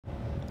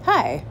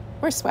Hi,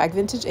 we're Swag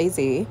Vintage AZ.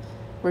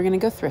 We're going to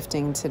go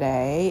thrifting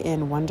today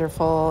in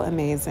wonderful,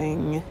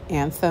 amazing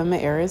Anthem,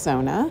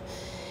 Arizona.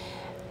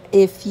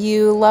 If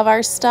you love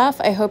our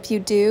stuff, I hope you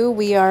do.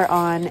 We are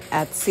on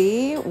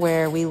Etsy,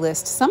 where we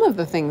list some of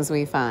the things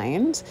we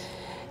find,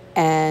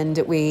 and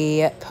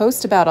we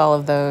post about all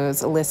of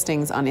those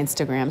listings on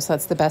Instagram, so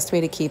that's the best way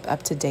to keep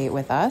up to date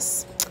with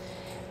us.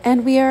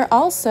 And we are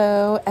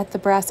also at the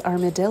Brass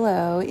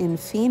Armadillo in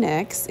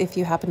Phoenix. If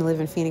you happen to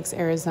live in Phoenix,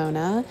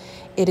 Arizona,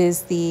 it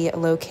is the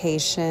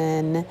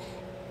location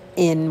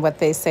in what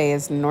they say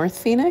is North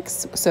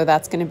Phoenix. So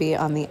that's going to be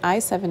on the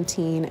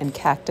I-17 and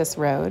Cactus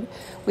Road.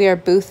 We are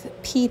booth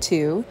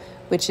P2,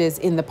 which is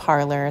in the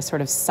Parlor, a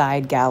sort of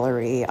side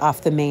gallery off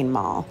the main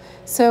mall.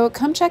 So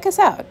come check us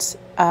out.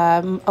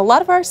 A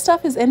lot of our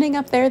stuff is ending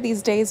up there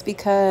these days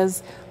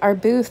because our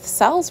booth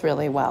sells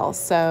really well.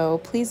 So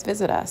please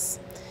visit us.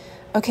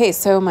 Okay,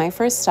 so my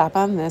first stop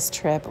on this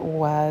trip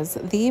was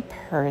the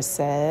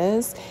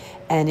purses.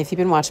 And if you've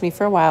been watching me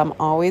for a while, I'm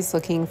always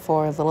looking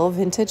for little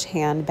vintage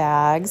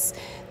handbags.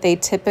 They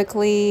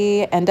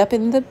typically end up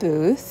in the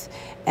booth,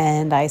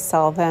 and I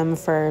sell them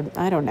for,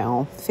 I don't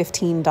know,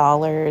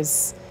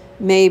 $15,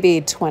 maybe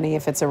 $20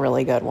 if it's a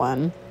really good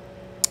one.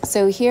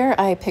 So here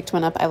I picked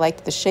one up. I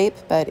liked the shape,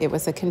 but it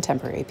was a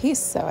contemporary piece,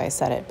 so I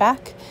set it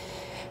back.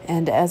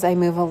 And as I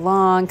move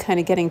along, kind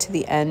of getting to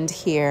the end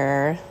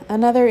here,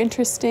 another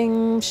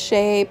interesting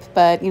shape,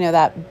 but you know,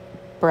 that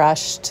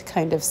brushed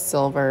kind of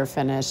silver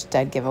finish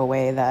dead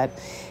giveaway that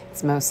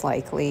it's most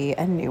likely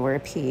a newer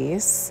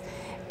piece.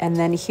 And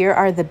then here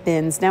are the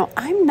bins. Now,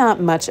 I'm not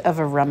much of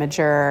a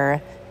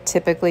rummager,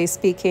 typically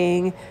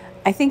speaking.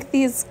 I think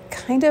these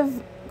kind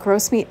of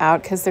gross me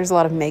out because there's a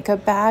lot of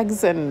makeup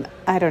bags, and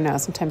I don't know,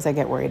 sometimes I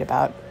get worried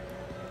about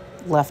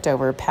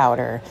leftover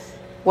powder.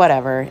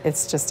 Whatever,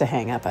 it's just a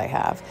hang up I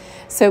have.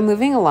 So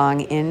moving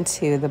along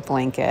into the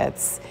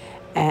blankets,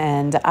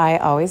 and I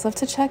always love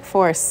to check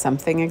for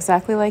something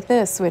exactly like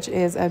this, which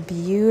is a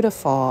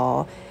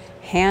beautiful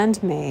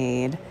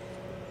handmade,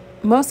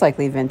 most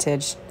likely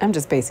vintage. I'm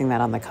just basing that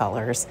on the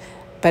colors,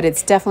 but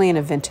it's definitely in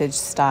a vintage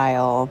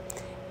style.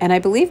 And I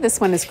believe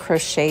this one is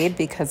crocheted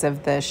because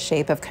of the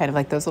shape of kind of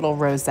like those little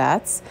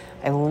rosettes.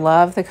 I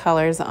love the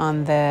colors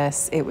on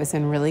this. It was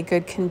in really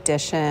good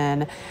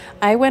condition.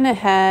 I went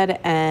ahead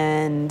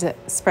and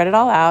spread it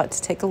all out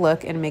to take a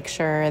look and make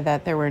sure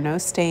that there were no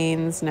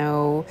stains,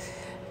 no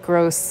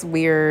gross,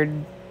 weird,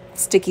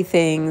 sticky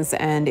things,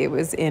 and it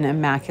was in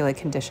immaculate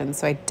condition.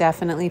 So I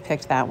definitely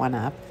picked that one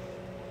up.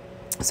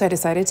 So I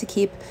decided to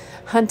keep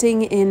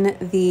hunting in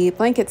the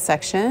blanket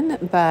section,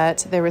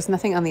 but there was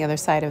nothing on the other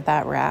side of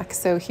that rack.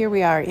 So here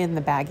we are in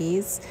the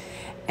baggies.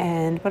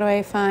 And what do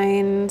I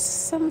find?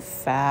 Some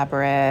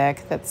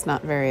fabric that's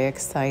not very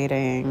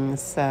exciting.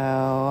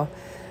 So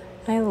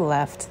I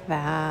left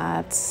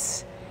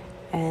that.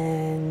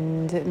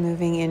 And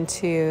moving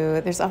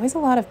into, there's always a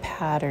lot of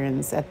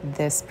patterns at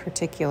this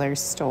particular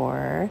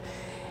store.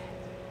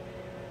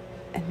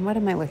 And what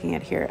am I looking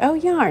at here? Oh,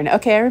 yarn.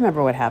 Okay, I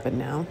remember what happened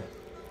now.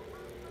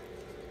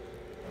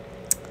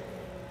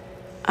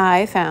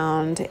 I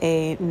found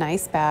a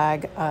nice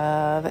bag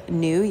of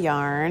new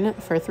yarn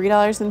for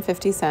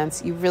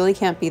 $3.50. You really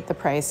can't beat the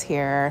price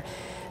here.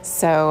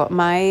 So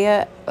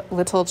my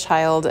little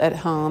child at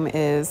home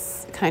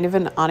is kind of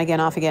an on-again,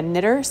 off-again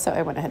knitter, so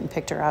I went ahead and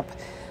picked her up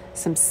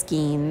some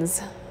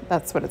skeins.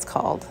 That's what it's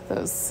called,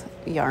 those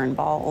yarn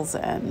balls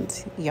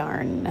and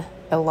yarn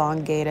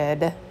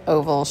elongated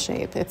oval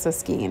shape. It's a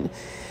skein.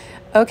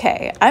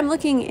 Okay, I'm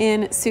looking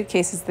in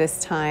suitcases this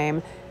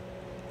time.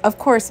 Of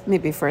course,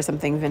 maybe for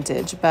something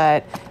vintage,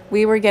 but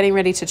we were getting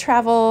ready to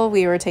travel.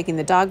 We were taking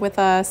the dog with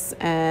us,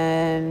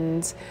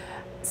 and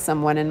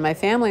someone in my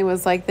family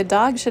was like, the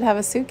dog should have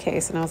a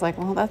suitcase. And I was like,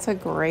 well, that's a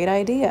great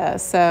idea.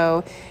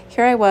 So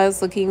here I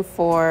was looking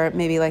for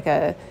maybe like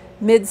a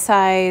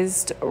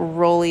mid-sized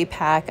rolly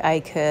pack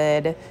I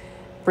could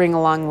bring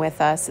along with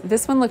us.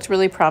 This one looked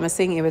really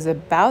promising. It was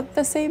about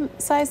the same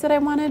size that I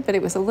wanted, but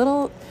it was a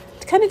little,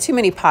 kind of too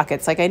many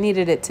pockets. Like I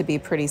needed it to be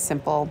pretty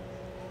simple.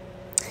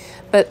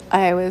 But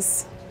I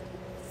was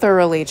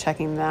thoroughly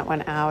checking that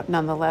one out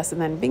nonetheless.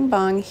 And then bing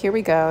bong, here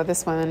we go.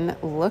 This one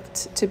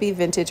looked to be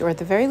vintage, or at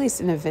the very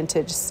least in a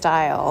vintage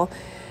style.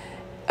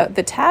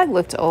 The tag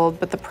looked old,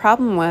 but the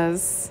problem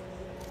was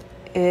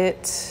I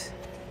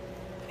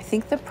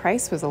think the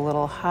price was a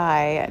little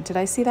high. Did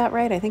I see that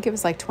right? I think it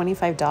was like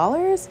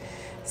 $25.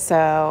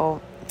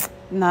 So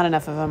not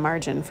enough of a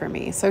margin for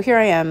me. So here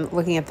I am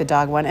looking at the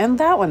dog one, and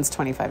that one's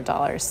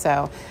 $25.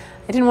 So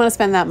I didn't want to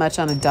spend that much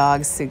on a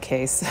dog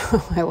suitcase,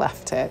 so I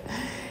left it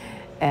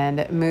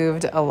and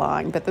moved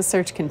along, but the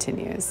search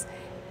continues.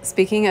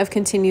 Speaking of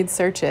continued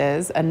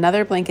searches,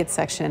 another blanket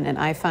section, and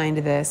I find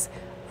this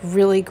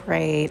really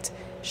great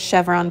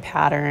chevron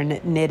pattern,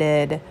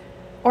 knitted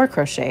or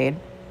crocheted.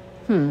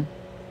 I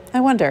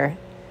wonder,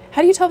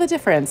 how do you tell the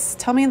difference?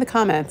 Tell me in the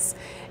comments.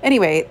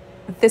 Anyway,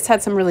 this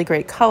had some really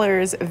great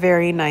colors,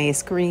 very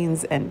nice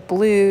greens and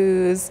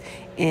blues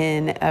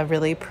in a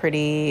really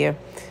pretty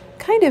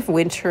kind of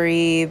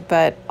wintry,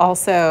 but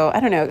also, I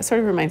don't know, it sort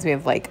of reminds me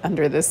of like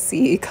Under the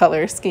Sea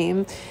color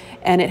scheme.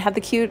 and it had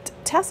the cute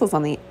tassels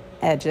on the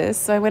edges.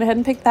 So I went ahead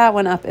and picked that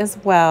one up as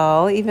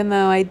well, even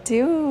though I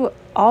do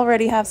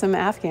already have some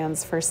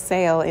Afghans for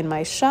sale in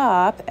my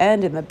shop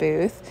and in the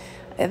booth.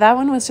 That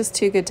one was just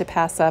too good to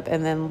pass up.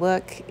 And then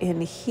look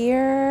in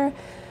here.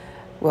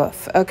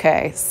 Woof.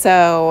 Okay,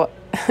 so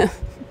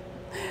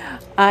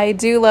I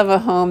do love a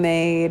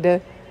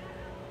homemade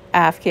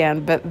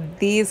Afghan, but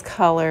these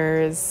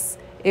colors,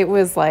 it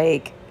was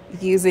like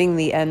using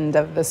the end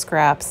of the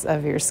scraps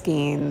of your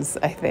skeins,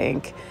 I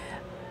think.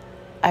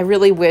 I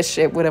really wish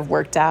it would have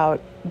worked out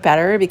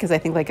better, because I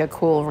think like a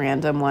cool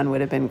random one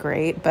would have been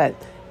great, but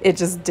it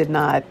just did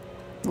not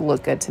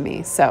look good to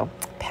me. So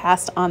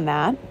passed on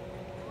that.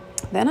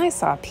 Then I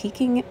saw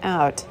peeking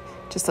out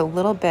just a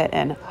little bit,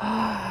 and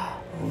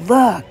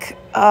look,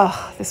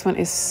 oh, this one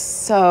is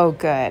so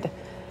good.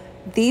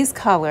 These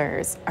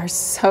colors are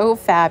so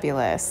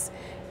fabulous.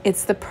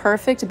 It's the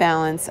perfect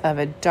balance of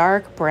a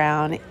dark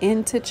brown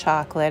into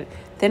chocolate.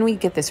 Then we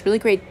get this really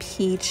great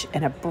peach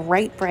and a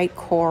bright, bright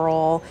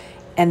coral,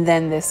 and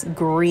then this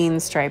green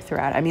stripe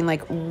throughout. I mean,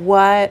 like,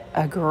 what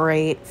a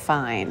great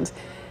find.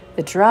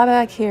 The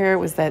drawback here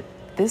was that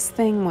this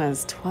thing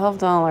was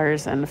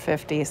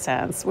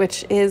 $12.50,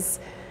 which is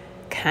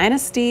kind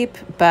of steep,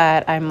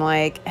 but I'm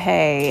like,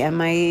 hey,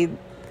 am I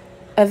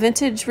a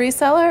vintage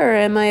reseller or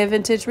am I a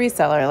vintage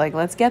reseller? Like,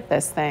 let's get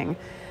this thing.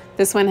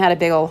 This one had a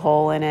big old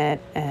hole in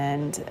it,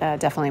 and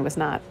definitely was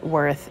not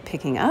worth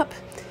picking up.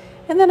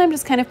 And then I'm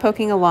just kind of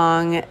poking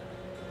along.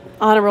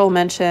 Honorable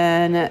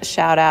mention,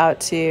 shout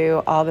out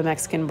to all the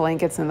Mexican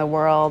blankets in the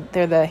world.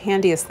 They're the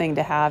handiest thing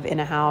to have in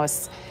a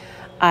house.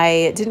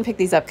 I didn't pick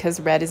these up because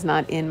red is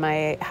not in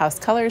my house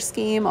color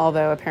scheme,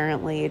 although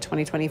apparently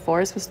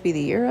 2024 is supposed to be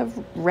the year of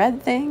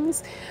red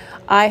things.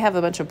 I have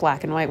a bunch of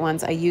black and white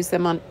ones. I use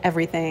them on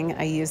everything.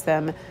 I use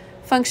them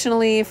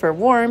functionally for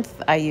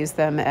warmth. I use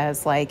them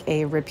as like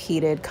a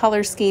repeated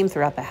color scheme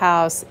throughout the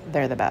house.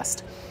 They're the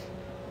best.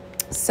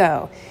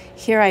 So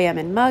here I am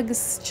in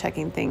mugs,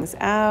 checking things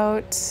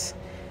out.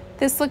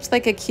 This looked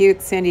like a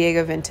cute San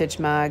Diego vintage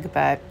mug,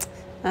 but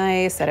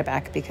I set it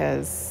back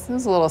because it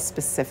was a little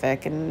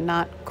specific and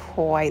not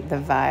quite the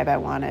vibe I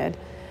wanted.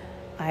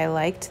 I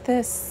liked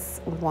this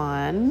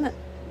one,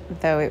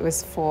 though it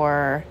was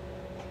for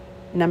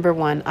number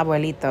one,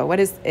 abuelito.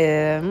 What is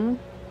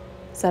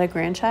that a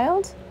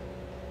grandchild?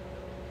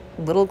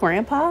 Little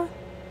grandpa?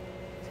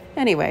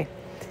 Anyway,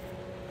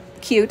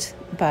 cute,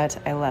 but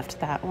I left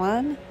that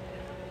one.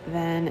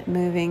 Then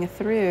moving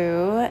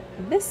through,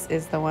 this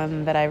is the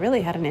one that I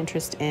really had an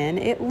interest in.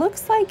 It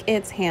looks like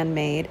it's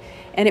handmade,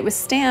 and it was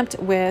stamped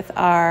with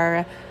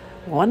our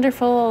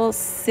wonderful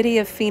City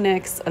of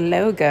Phoenix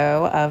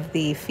logo of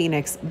the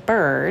Phoenix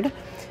bird.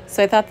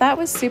 So I thought that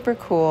was super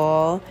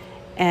cool,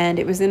 and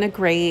it was in a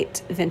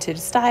great vintage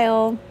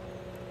style.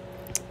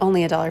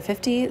 Only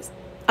 $1.50,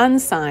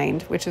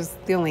 unsigned, which is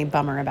the only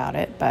bummer about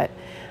it, but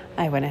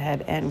I went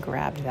ahead and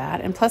grabbed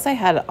that. And plus I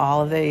had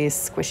all of these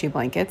squishy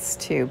blankets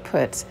to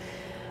put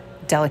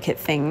delicate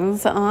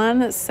things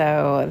on.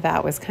 So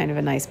that was kind of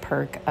a nice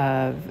perk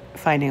of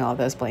finding all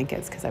those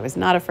blankets, because I was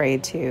not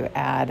afraid to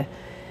add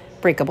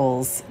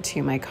breakables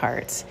to my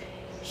cart.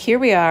 Here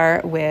we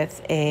are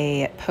with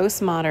a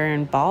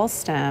postmodern ball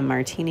stem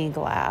martini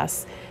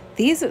glass.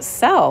 These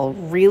sell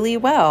really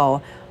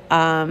well.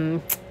 I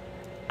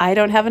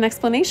don't have an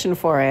explanation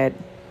for it.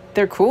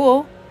 They're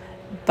cool,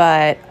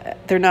 but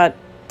they're not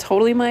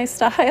totally my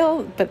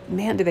style, but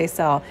man, do they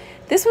sell.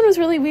 This one was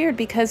really weird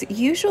because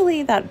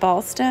usually that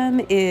ball stem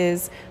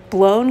is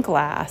blown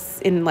glass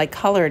in like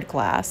colored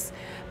glass,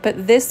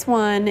 but this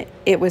one,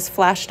 it was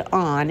flashed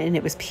on and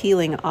it was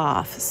peeling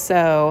off.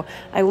 So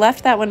I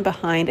left that one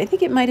behind. I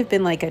think it might have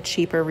been like a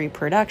cheaper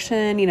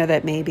reproduction, you know,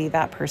 that maybe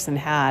that person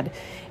had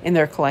in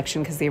their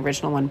collection because the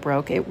original one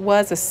broke. It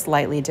was a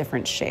slightly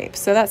different shape.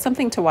 So that's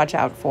something to watch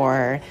out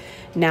for.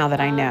 Now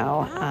that I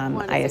know,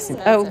 I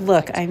assume, oh,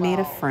 look, I made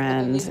a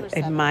friend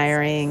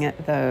admiring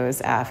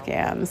those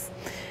Afghans.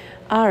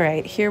 All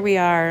right, here we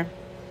are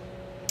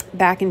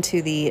back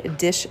into the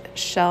dish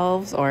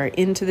shelves, or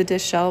into the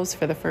dish shelves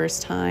for the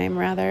first time,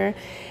 rather,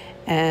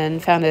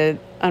 and found an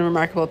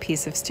unremarkable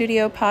piece of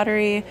studio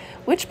pottery,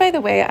 which, by the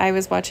way, I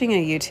was watching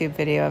a YouTube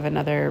video of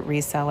another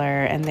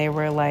reseller, and they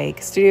were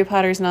like, studio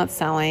pottery's not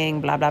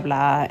selling, blah, blah,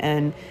 blah,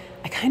 and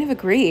I kind of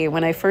agree.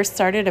 When I first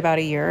started about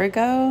a year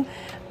ago,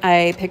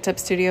 I picked up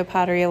studio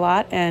pottery a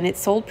lot, and it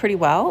sold pretty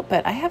well,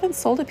 but I haven't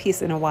sold a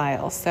piece in a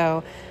while,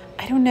 so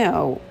I don't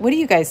know. What do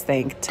you guys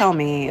think? Tell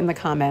me in the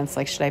comments,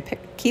 like, should I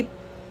keep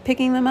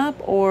picking them up,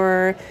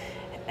 or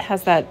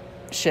has that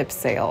ship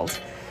sailed?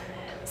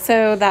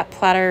 So that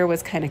platter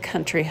was kind of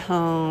country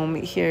home.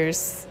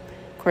 Here's,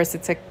 of course,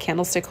 it's a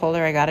candlestick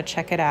holder. I got to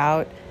check it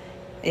out.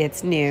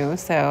 It's new,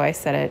 so I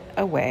set it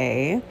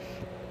away.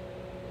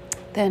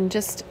 Then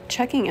just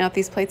checking out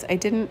these plates, I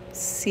didn't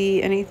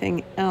see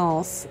anything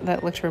else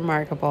that looked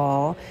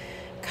remarkable.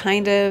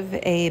 Kind of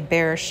a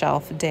bare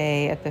shelf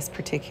day at this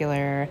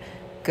particular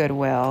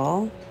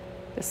Goodwill.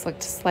 This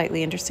looked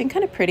slightly interesting,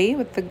 kind of pretty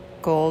with the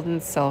gold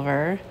and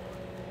silver.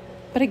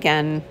 But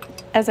again,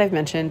 as I've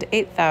mentioned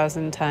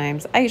 8,000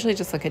 times, I usually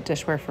just look at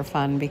dishware for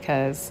fun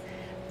because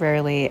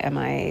rarely am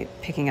I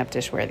picking up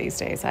dishware these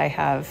days. I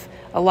have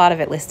a lot of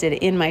it listed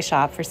in my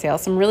shop for sale,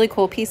 some really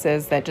cool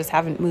pieces that just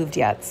haven't moved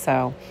yet,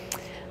 so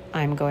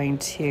I'm going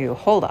to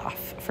hold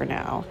off for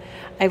now.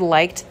 I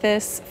liked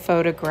this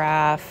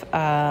photograph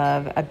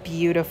of a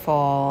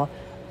beautiful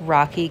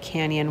rocky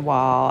canyon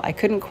wall. I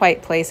couldn't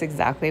quite place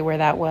exactly where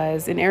that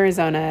was. In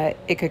Arizona,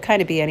 it could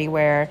kind of be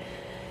anywhere.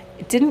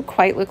 It didn't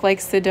quite look like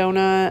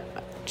Sedona,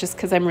 just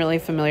because I'm really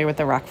familiar with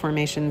the rock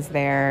formations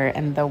there,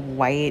 and the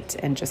white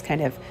and just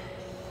kind of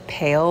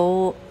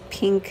pale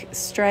pink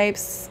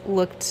stripes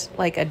looked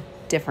like a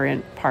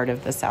different part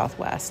of the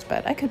Southwest,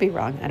 but I could be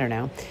wrong. I don't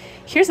know.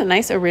 Here's a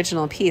nice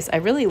original piece. I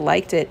really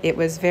liked it. It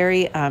was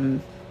very, I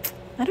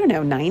don't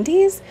know,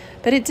 90s,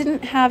 but it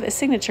didn't have a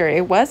signature.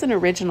 It was an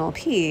original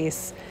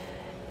piece.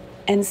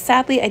 And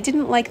sadly, I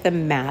didn't like the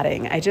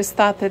matting. I just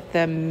thought that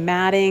the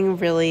matting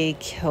really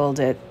killed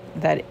it,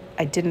 that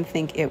I didn't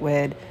think it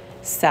would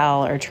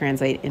sell or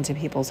translate into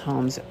people's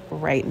homes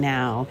right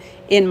now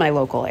in my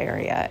local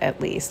area, at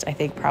least. I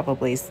think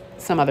probably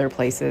some other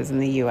places in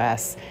the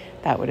US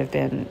that would have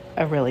been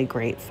a really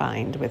great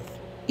find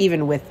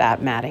even with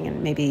that matting,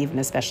 and maybe even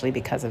especially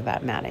because of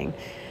that matting.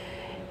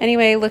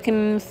 Anyway,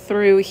 looking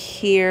through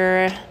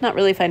here, not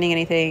really finding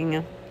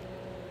anything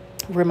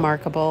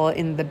remarkable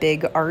in the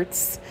big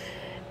arts.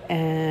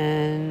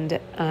 And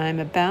I'm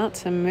about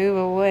to move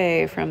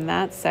away from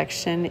that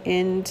section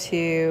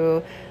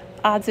into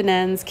odds and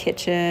ends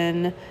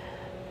kitchen.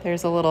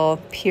 There's a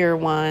little Pier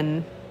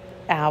 1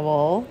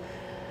 owl,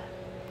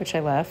 which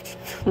I left,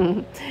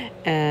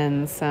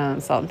 and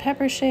some salt and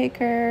pepper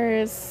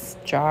shakers,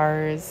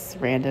 jars,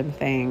 random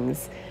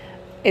things.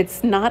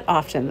 It's not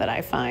often that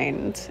I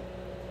find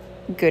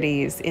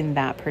goodies in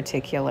that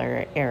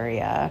particular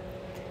area.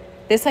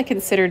 This I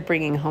considered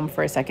bringing home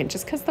for a second,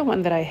 just because the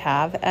one that I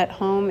have at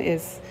home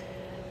is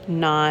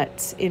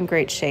not in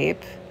great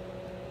shape.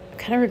 I'm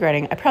kind of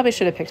regretting. I probably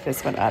should have picked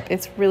this one up.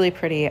 It's really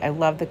pretty. I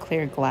love the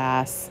clear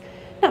glass.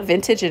 Not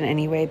vintage in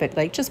any way, but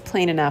like just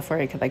plain enough where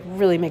it could like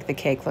really make the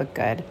cake look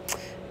good.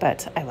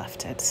 But I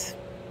left it,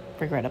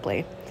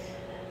 regrettably.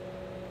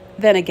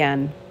 Then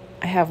again,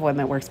 I have one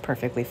that works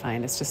perfectly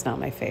fine. It's just not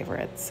my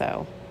favorite,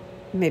 so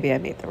maybe I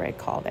made the right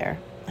call there.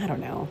 I don't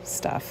know.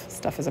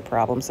 Stuff is a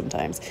problem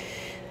sometimes.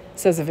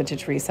 Says a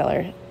vintage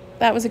reseller.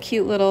 That was a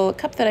cute little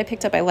cup that I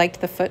picked up. I liked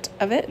the foot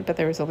of it, but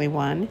there was only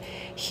one.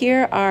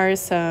 Here are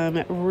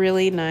some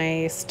really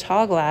nice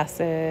tall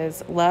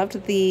glasses.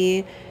 Loved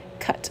the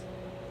cut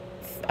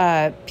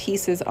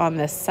pieces on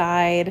the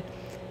side,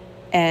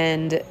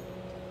 and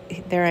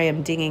there I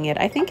am dinging it.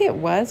 I think it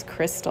was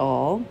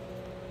crystal,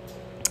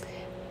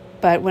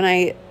 but when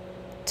I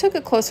took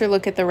a closer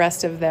look at the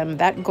rest of them,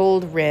 that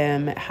gold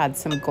rim had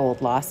some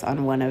gold loss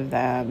on one of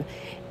them,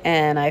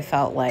 and I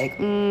felt like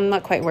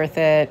not quite worth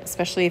it,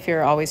 especially if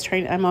you're always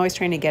trying. I'm always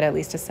trying to get at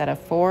least a set of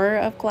 4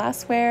 of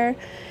glassware.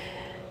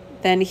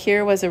 Then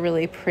here was a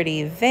really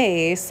pretty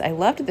vase. I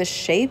loved the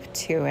shape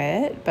to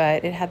it,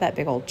 but it had that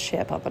big old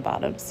chip on the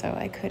bottom, so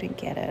I couldn't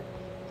get it.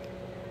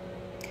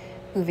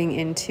 Moving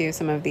into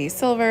some of the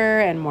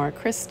silver and more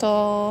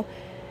crystal,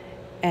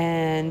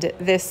 and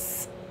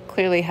this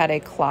clearly had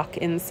a clock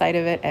inside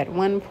of it at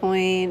one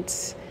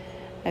point.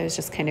 I was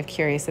just kind of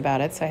curious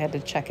about it, so I had to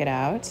check it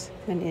out.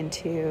 And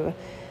into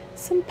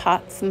some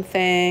pots and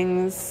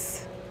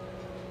things.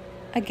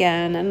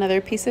 Again,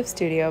 another piece of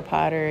studio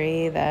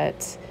pottery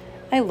that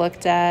I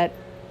looked at,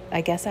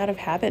 I guess out of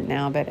habit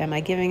now, but am I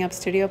giving up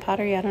studio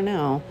pottery? I don't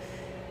know.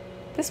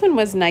 This one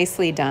was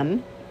nicely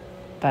done,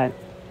 but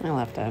I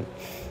left it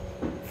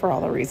for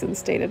all the reasons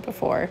stated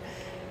before.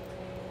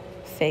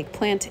 Fake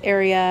plant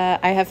area.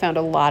 I have found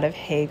a lot of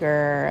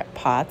Hager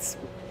pots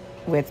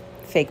with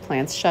fake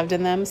plants shoved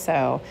in them,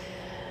 so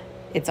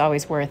it's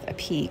always worth a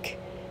peek.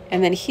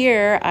 And then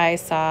here I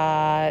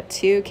saw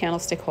 2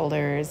 candlestick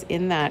holders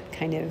in that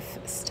kind of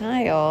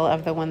style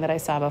of the one that I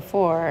saw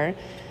before.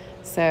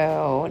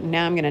 So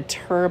now I'm going to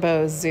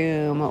turbo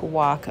zoom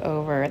walk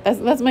over.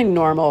 That's my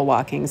normal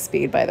walking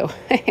speed, by the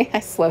way. I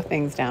slow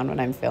things down when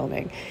I'm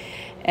filming.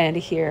 And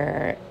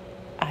here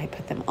I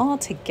put them all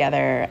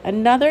together.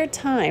 Another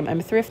time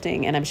I'm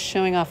thrifting and I'm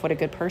showing off what a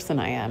good person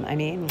I am. I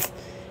mean,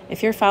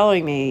 if you're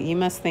following me, you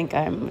must think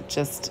I'm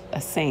just a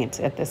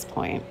saint at this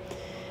point.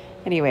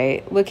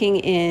 Anyway, looking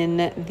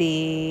in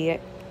the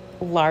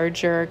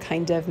larger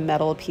kind of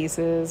metal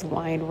pieces,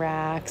 wine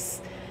racks,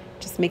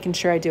 just making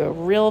sure I do a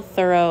real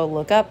thorough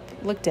look up,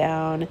 look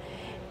down,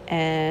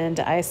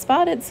 and I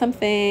spotted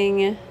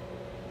something.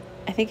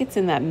 I think it's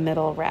in that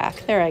middle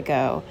rack. There I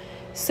go.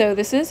 So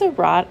this is a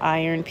wrought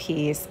iron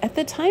piece. At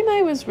the time,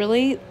 I was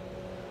really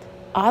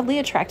oddly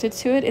attracted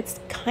to it. It's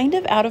kind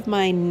of out of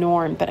my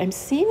norm, but I'm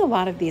seeing a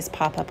lot of these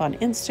pop up on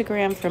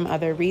Instagram from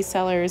other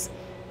resellers.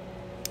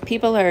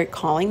 People are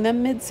calling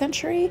them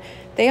mid-century.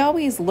 They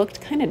always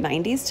looked kind of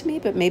 90s to me,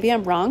 but maybe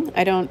I'm wrong.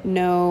 I don't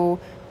know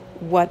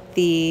what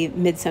the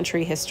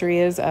mid-century history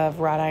is of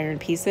wrought iron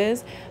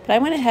pieces, but I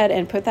went ahead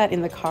and put that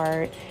in the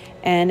cart.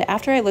 And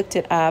after I looked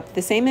it up,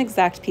 the same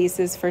exact piece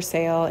is for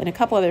sale in a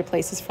couple other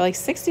places for like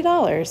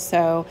 $60.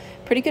 So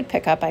pretty good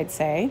pickup, I'd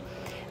say.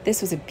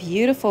 This was a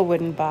beautiful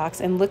wooden box,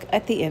 and look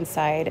at the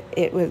inside.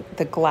 It was,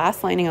 the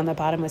glass lining on the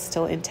bottom was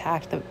still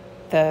intact.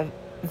 The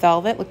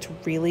velvet looked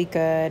really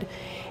good.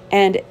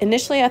 And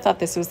initially I thought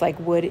this was like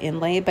wood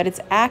inlay, but it's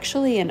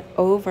actually an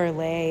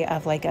overlay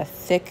of like a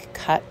thick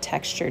cut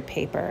textured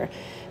paper.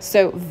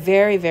 So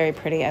very, very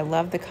pretty. I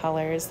love the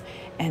colors.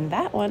 And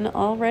that one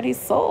already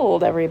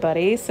sold,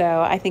 everybody.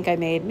 So I think I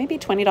made maybe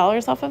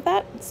 $20 off of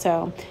that.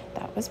 So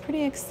that was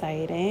pretty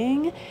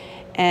exciting.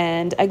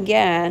 And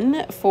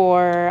again,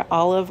 for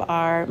all of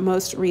our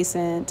most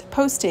recent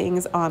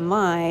postings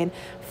online,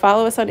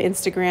 follow us on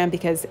Instagram,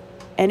 because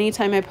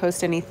anytime I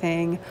post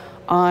anything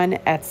on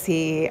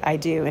Etsy, I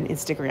do an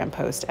Instagram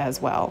post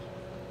as well.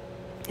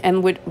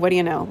 And what do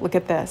you know? Look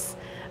at this.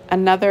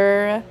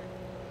 Another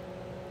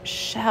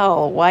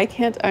shell. Why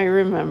can't I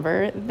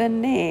remember the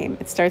name?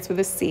 It starts with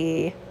a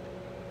C.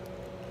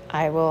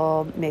 I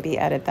will maybe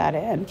edit that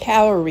in.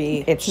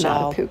 Cowrie It's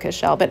shell. not a puka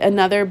shell, but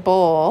another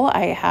bowl.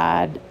 I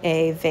had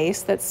a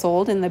vase that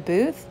sold in the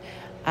booth.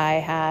 I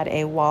had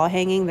a wall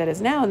hanging that is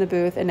now in the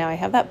booth, and now I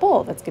have that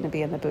bowl that's going to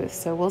be in the booth.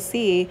 So we'll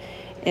see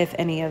if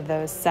any of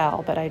those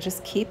sell, but I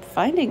just keep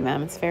finding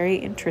them. It's very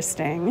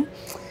interesting.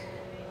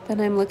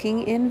 Then I'm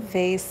looking in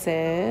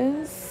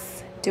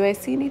vases. Do I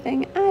see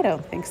anything? I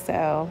don't think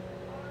so.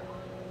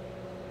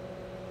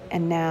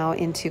 And now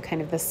into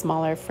kind of the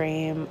smaller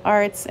frame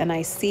arts, and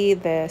I see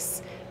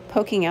this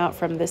poking out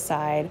from the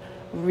side,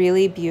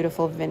 really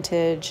beautiful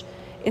vintage.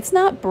 It's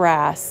not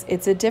brass,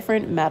 it's a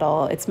different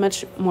metal. It's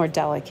much more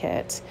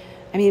delicate.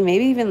 I mean,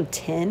 maybe even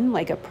tin,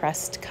 like a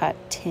pressed cut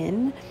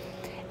tin.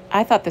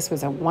 I thought this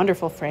was a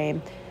wonderful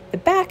frame.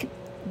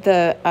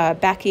 The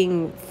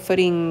backing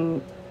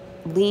footing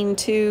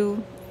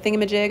lean-to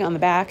thingamajig on the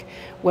back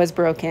was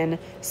broken.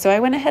 So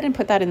I went ahead and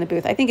put that in the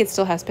booth. I think it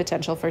still has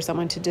potential for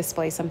someone to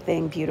display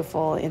something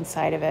beautiful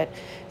inside of it.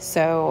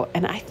 So,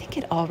 and I think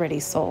it already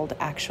sold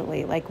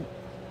actually, like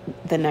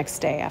the next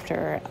day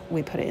after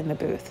we put it in the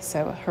booth.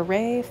 So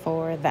hooray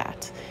for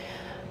that.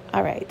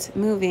 All right,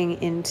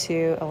 moving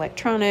into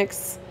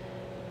electronics.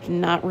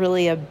 Not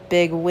really a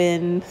big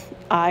win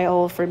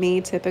aisle for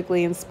me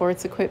typically in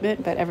sports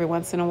equipment, but every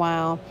once in a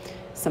while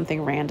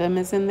something random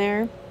is in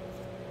there.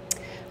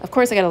 Of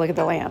course, I got to look at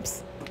the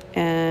lamps,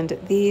 and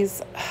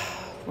these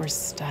were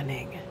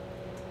stunning.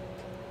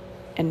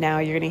 And now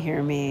you're going to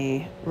hear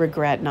me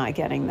regret not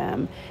getting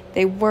them.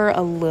 They were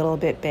a little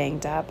bit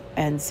banged up,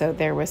 and so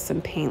there was some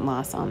paint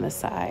loss on the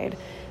side.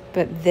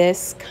 But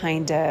this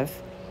kind of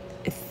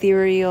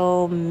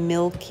ethereal,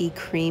 milky,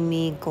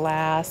 creamy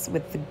glass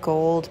with the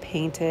gold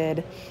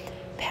painted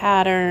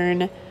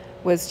pattern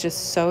was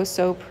just so,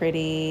 so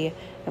pretty.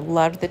 I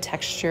loved the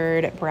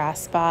textured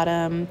brass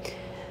bottom.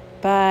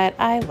 But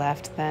I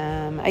left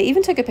them. I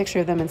even took a picture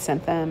of them and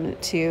sent them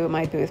to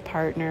my booth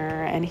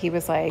partner, and he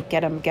was like, get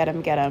them, get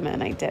them, get them,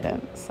 and I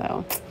didn't.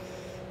 So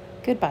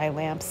goodbye,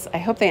 lamps. I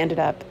hope they ended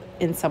up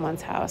in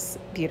someone's house,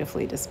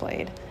 beautifully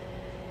displayed.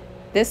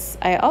 This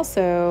I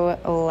also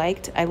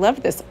liked. I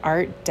loved this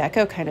Art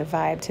Deco kind of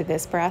vibe to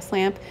this brass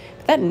lamp.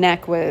 But that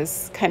neck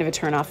was kind of a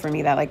turnoff for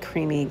me, that like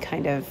creamy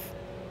kind of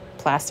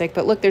plastic.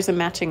 But look, there's a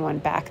matching one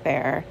back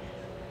there.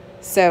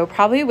 So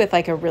probably with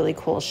like a really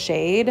cool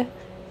shade,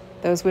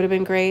 those would have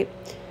been great,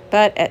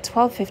 but at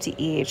 $12.50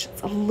 each,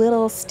 it's a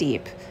little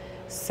steep,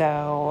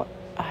 so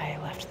I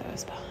left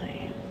those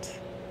behind.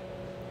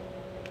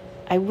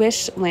 I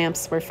wish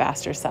lamps were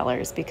faster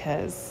sellers,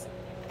 because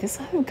this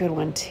is a good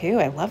one too.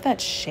 I love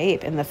that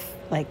shape, and the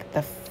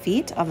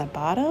feet on the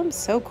bottom,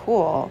 so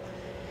cool.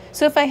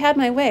 So if I had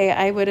my way,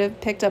 I would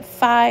have picked up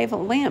 5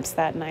 lamps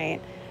that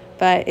night,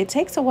 but it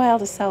takes a while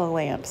to sell a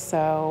lamp,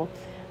 so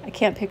I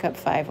can't pick up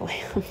 5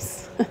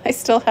 lamps. I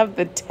still have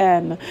the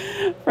 10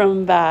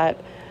 from that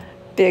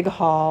big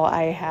haul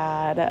I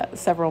had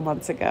several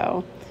months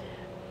ago.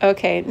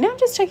 Okay, now I'm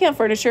just checking out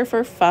furniture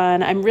for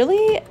fun. I'm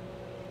really,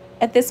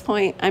 at this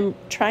point, I'm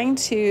trying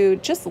to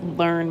just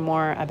learn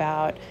more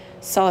about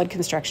solid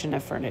construction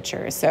of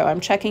furniture. So I'm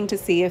checking to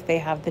see if they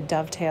have the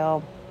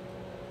dovetail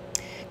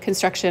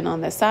construction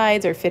on the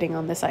sides or fitting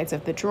on the sides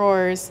of the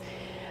drawers.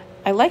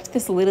 I liked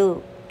this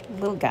little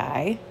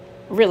guy,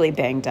 really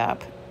banged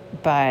up,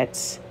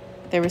 but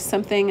there was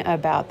something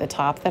about the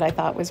top that I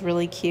thought was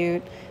really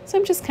cute. So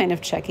I'm just kind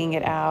of checking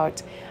it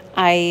out.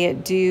 I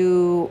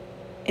do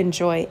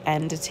enjoy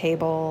end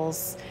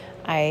tables.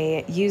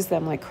 I use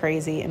them like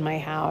crazy in my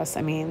house.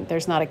 I mean,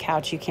 there's not a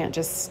couch you can't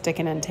just stick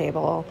an end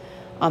table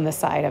on the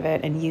side of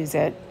it and use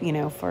it, you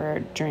know,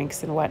 for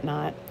drinks and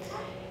whatnot.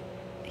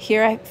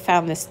 Here I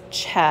found this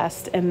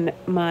chest, and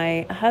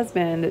my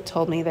husband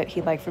told me that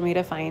he'd like for me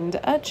to find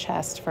a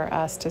chest for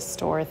us to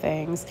store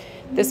things.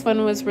 This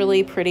one was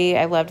really pretty.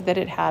 I loved that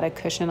it had a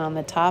cushion on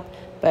the top,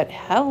 but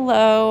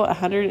hello,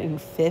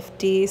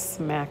 150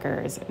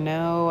 smackers.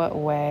 No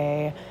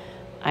way.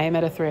 I am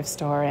at a thrift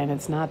store and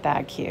it's not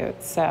that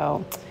cute.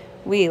 So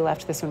we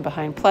left this one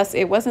behind. Plus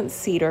it wasn't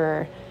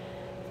cedar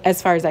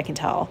as far as I can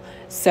tell.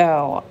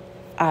 So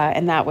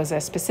And that was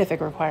a specific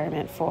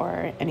requirement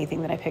for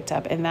anything that I picked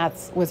up. And that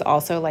was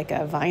also like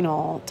a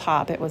vinyl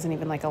top. It wasn't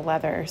even like a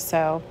leather.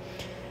 So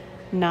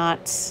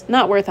not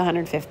worth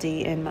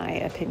 $150 in my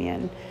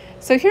opinion.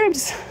 So here I'm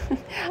just,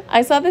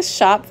 I saw this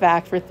shop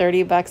vac for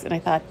 $30 and I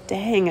thought,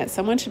 dang it,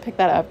 someone should pick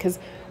that up, because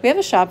we have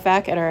a shop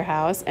vac at our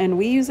house and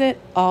we use it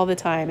all the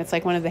time. It's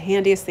like one of the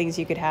handiest things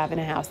you could have in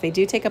a house. They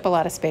do take up a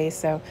lot of space.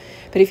 So,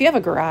 but if you have a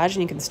garage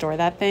and you can store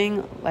that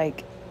thing,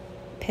 like,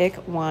 pick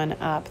one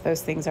up.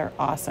 Those things are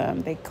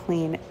awesome. They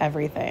clean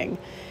everything.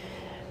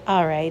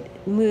 All right,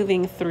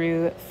 moving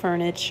through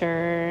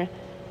furniture,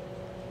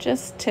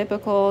 just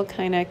typical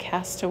kind of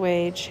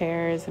castaway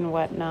chairs and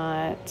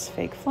whatnot,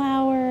 fake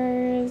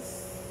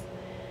flowers.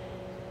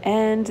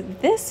 And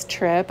this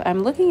trip,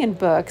 I'm looking in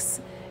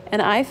books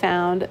and I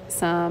found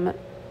some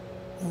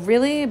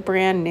really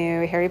brand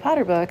new Harry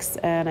Potter books.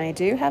 And I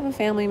do have a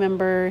family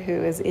member who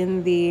is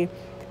in the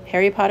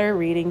Harry Potter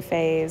reading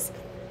phase.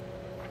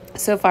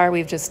 So far,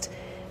 we've just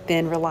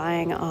been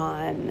relying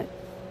on,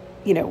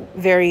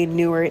 very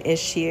newer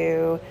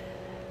issue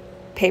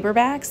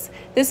paperbacks.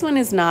 This one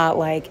is not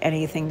like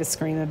anything to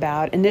scream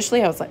about.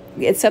 Initially, I was like,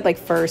 it said like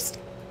first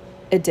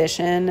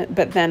edition,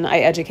 but then I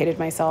educated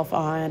myself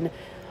on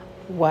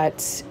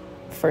what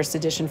first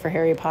edition for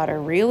Harry Potter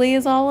really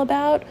is all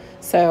about.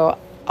 So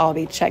I'll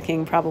be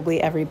checking probably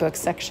every book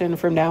section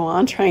from now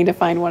on, trying to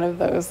find one of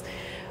those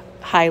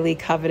highly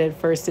coveted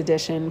first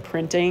edition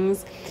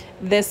printings.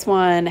 This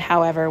one,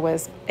 however,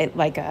 was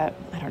like a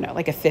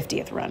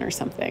 50th run or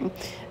something.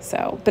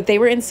 So, but they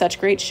were in such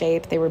great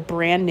shape. They were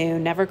brand new,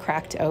 never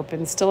cracked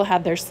open, still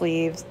had their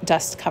sleeves,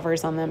 dust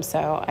covers on them.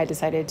 So I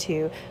decided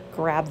to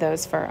grab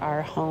those for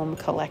our home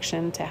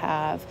collection to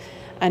have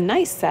a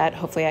nice set.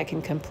 Hopefully I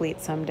can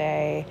complete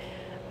someday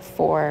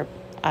for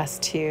us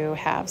to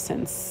have,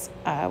 since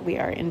we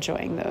are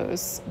enjoying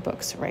those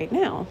books right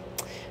now.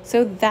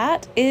 So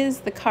that is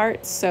the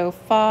cart so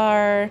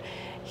far.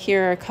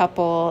 Here are a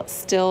couple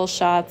still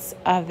shots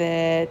of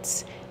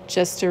it,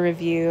 just a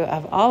review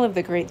of all of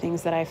the great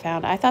things that I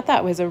found. I thought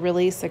that was a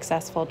really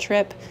successful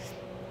trip,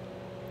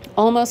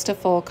 almost a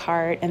full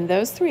cart, and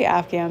those 3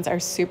 afghans are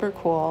super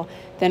cool.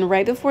 Then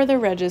right before the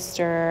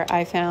register,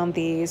 I found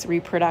these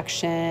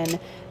reproduction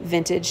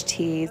vintage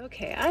tees.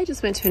 Okay, I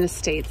just went to an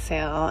estate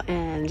sale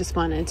and just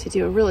wanted to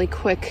do a really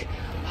quick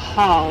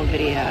haul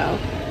video.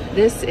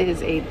 This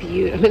is a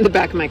beautiful, I'm in the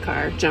back of my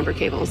car, jumper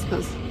cables,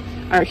 those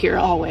are here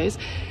always.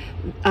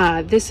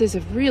 This is a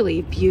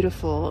really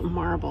beautiful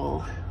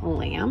marble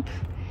lamp,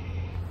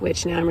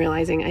 which now I'm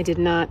realizing I did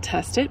not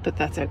test it, but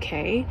that's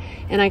okay.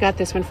 And I got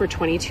this one for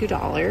 $22,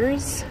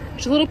 which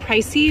is a little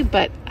pricey,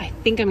 but I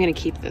think I'm gonna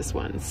keep this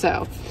one.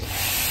 So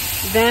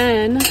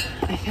then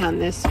I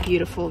found this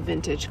beautiful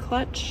vintage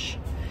clutch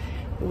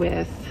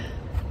with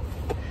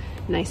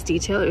nice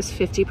detail. It was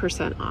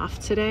 50% off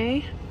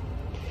today.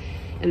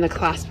 And the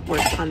clasp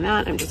works on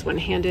that. I'm just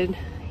one-handed.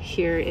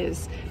 Here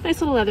is a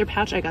nice little leather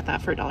pouch. I got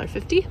that for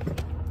 $1.50.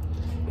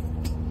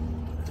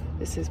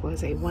 This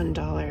was a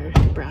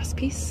 $1 brass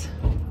piece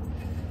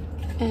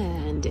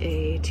and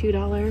a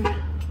 $2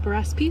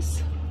 brass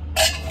piece.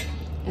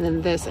 And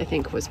then this, I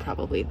think, was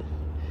probably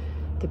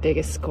the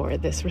biggest score.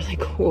 This really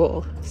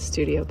cool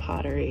studio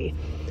pottery.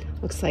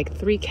 Looks like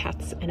 3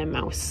 cats and a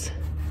mouse.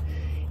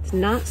 It's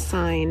not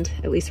signed,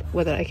 at least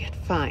what I can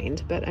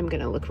find, but I'm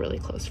gonna look really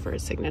close for a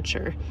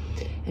signature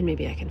and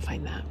maybe I can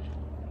find that.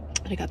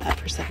 And I got that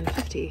for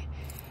 $7.50.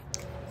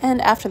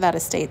 And after that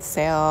estate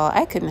sale,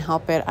 I couldn't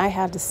help it. I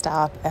had to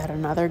stop at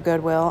another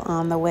Goodwill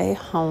on the way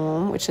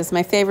home, which is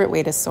my favorite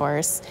way to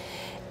source.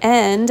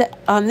 And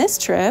on this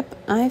trip,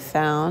 I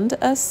found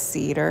a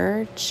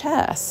cedar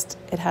chest.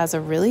 It has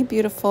a really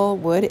beautiful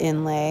wood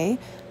inlay,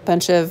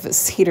 bunch of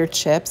cedar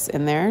chips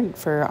in there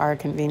for our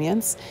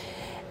convenience.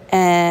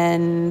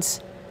 And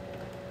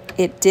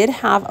it did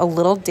have a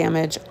little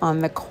damage on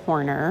the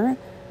corner,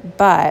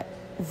 but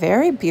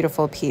very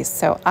beautiful piece.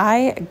 So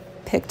I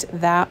picked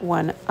that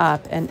one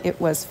up and it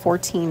was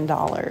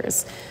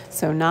 $14.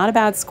 So not a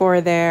bad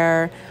score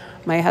there.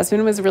 My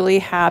husband was really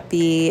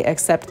happy,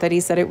 except that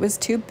he said it was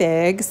too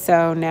big.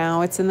 So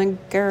now it's in the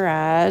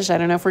garage. I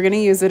don't know if we're going to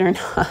use it or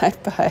not,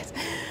 but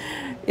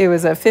it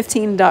was a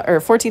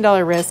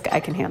 $14 risk. I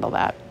can handle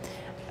that.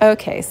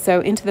 Okay,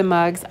 so into the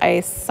mugs, I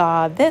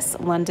saw this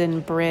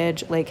London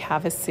Bridge, Lake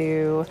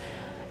Havasu,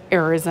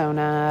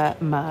 Arizona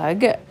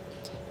mug.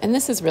 And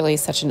this is really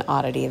such an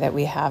oddity that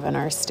we have in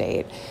our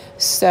state.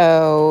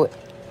 So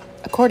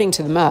according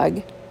to the mug,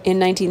 in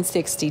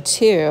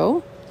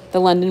 1962, the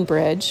London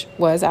Bridge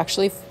was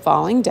actually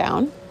falling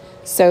down.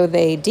 So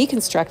they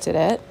deconstructed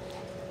it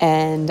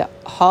and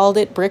hauled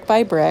it brick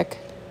by brick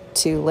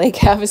to Lake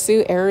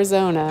Havasu,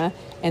 Arizona,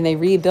 and they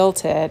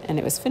rebuilt it, and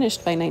it was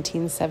finished by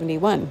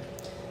 1971.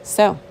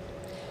 So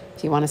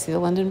if you want to see the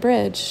London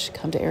Bridge,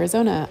 come to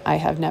Arizona. I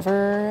have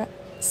never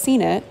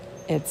seen it.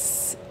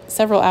 It's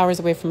several hours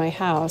away from my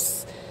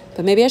house,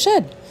 but maybe I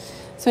should.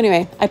 So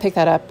anyway, I picked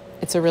that up.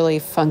 It's a really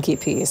funky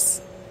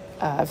piece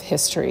of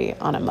history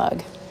on a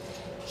mug.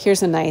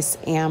 Here's a nice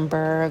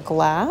amber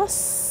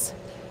glass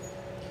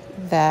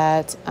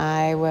that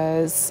I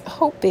was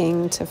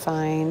hoping to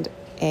find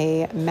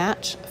a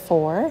match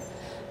for,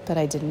 but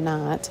I did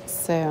not.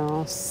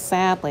 So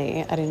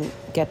sadly, I didn't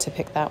get to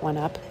pick that one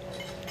up.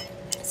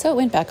 So it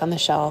went back on the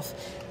shelf.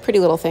 Pretty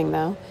little thing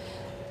though.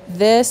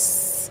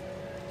 This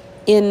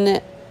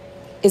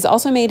is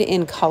also made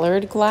in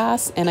colored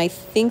glass, and I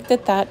think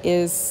that that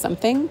is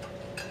something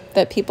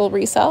that people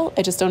resell.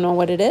 I just don't know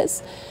what it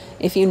is.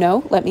 If you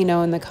know, let me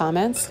know in the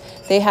comments.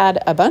 They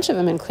had a bunch of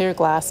them in clear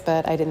glass,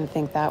 but I didn't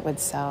think that would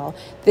sell.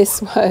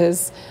 This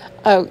was,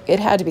 oh, it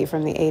had to be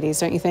from the 80s,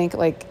 don't you think?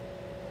 Like,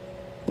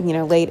 you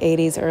know, late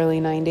 80s,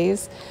 early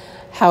 90s.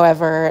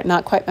 However,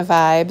 not quite my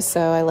vibe,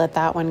 so I let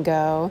that one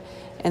go.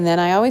 And then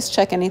I always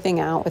check anything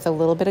out with a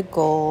little bit of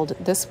gold.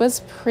 This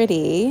was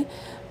pretty,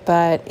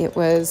 but it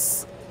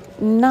was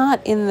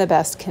not in the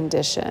best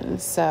condition,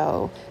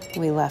 so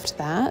we left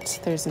that.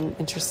 There's an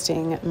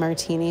interesting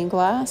martini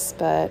glass,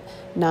 but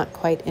not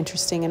quite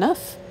interesting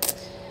enough.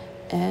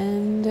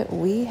 And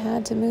we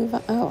had to move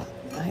on. Oh,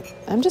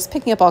 I'm just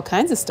picking up all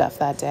kinds of stuff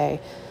that day.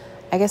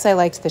 I guess I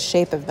liked the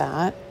shape of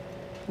that.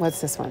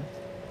 What's this one?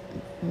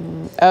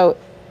 Oh,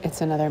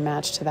 it's another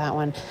match to that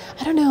one.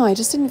 I don't know. I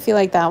just didn't feel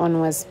like that one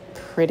was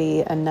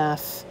pretty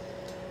enough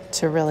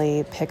to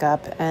really pick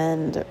up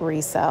and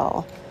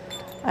resell.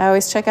 I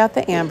always check out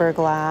the amber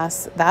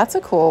glass. That's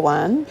a cool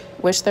one.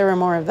 Wish there were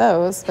more of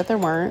those, but there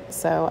weren't,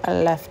 so I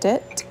left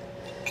it.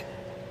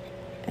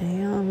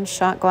 And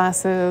shot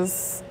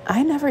glasses.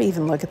 I never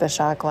even look at the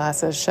shot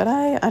glasses. Should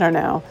I? I don't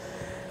know.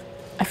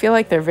 I feel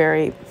like they're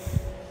very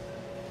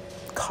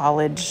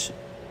college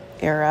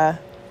era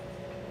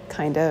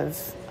kind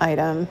of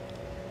item.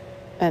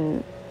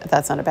 And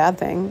that's not a bad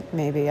thing.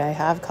 Maybe I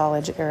have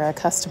college era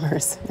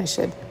customers. I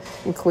should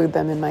include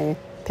them in my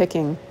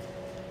picking.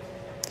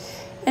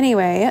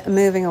 Anyway,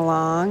 moving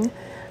along,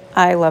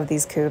 I love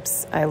these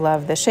coupes. I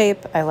love the shape.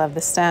 I love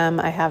the stem.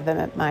 I have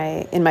them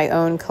in my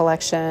own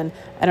collection.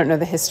 I don't know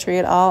the history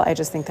at all. I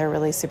just think they're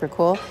really super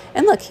cool.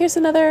 And look, here's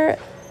another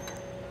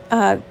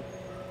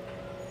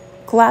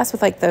glass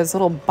with like those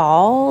little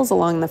balls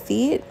along the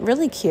feet.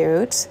 Really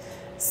cute.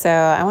 So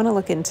I want to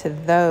look into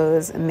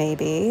those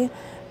maybe.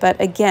 But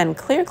again,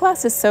 clear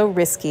glass is so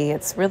risky.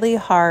 It's really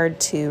hard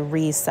to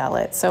resell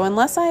it. So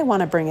unless I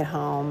want to bring it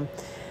home,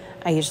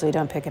 I usually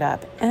don't pick it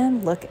up.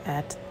 And look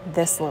at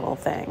this little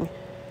thing.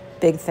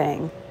 Big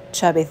thing,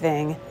 chubby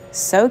thing,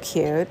 so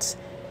cute.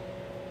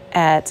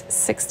 At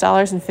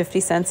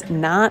 $6.50,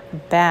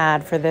 not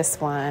bad for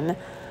this one.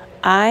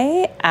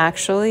 I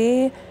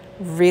actually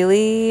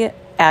really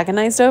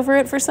agonized over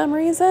it for some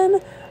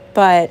reason,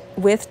 but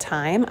with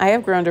time, I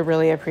have grown to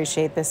really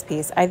appreciate this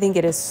piece. I think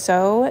it is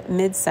so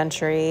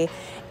mid-century.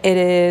 It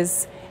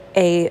is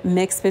a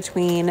mix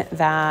between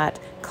that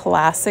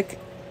classic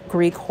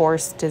Greek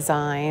horse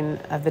design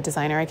of the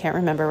designer I can't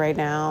remember right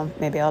now.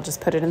 Maybe I'll just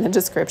put it in the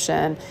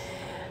description.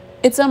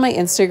 It's on my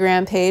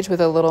Instagram page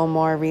with a little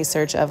more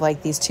research of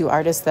like these two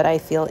artists that I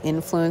feel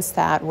influenced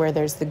that, where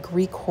there's the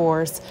Greek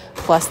horse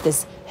plus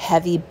this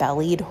heavy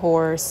bellied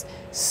horse.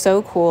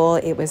 So cool.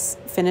 It was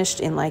finished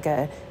in like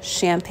a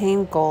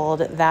champagne gold.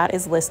 That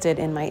is listed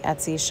in my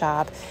Etsy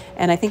shop.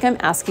 And I think I'm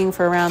asking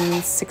for around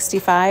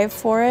 $65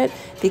 for it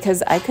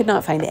because I could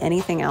not find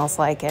anything else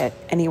like it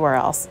anywhere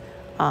else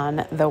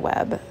on the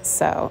web.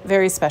 So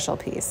very special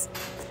piece.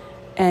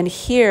 And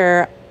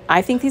here,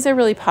 I think these are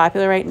really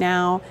popular right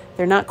now.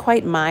 They're not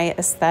quite my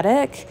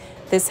aesthetic.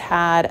 This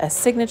had a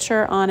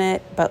signature on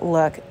it, but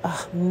look,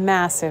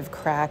 massive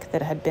crack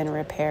that had been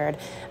repaired.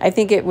 I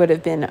think it would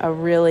have been a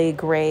really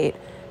great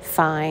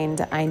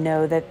find. I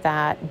know that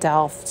that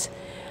Delft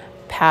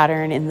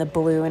pattern in the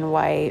blue and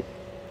white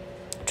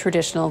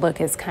traditional look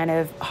is kind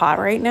of hot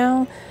right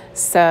now.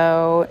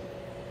 So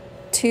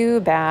too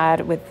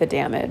bad with the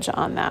damage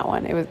on that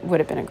one. It would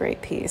have been a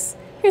great piece.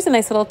 Here's a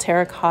nice little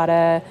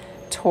terracotta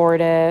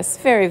tortoise.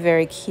 Very,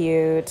 very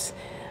cute.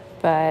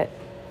 But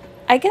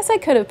I guess I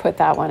could have put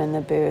that one in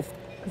the booth,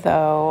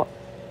 though,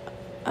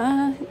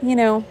 you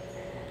know,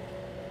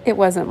 it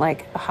wasn't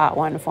like a hot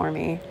one for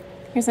me.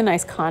 Here's a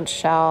nice conch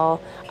shell.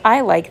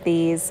 I like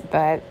these,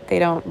 but they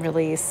don't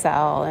really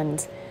sell,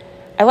 and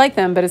I like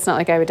them, but it's not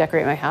like I would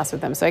decorate my house with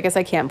them. So I guess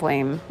I can't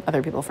blame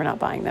other people for not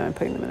buying them and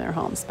putting them in their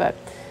homes, but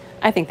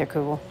I think they're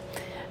cool.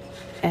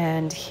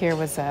 And here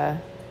was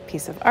a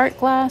piece of art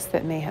glass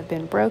that may have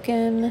been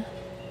broken.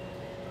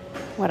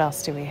 What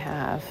else do we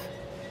have?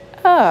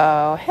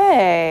 Oh,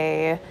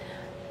 hey,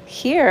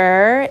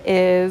 here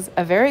is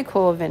a very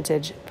cool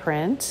vintage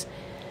print,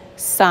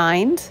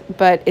 signed,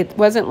 but it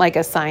wasn't like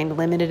a signed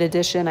limited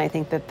edition. I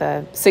think that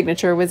the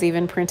signature was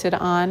even printed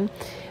on,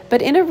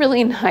 but in a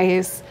really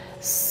nice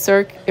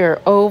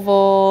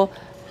oval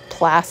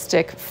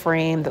plastic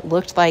frame that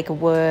looked like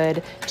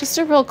wood, just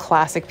a real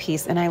classic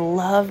piece. And I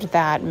loved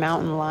that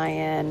mountain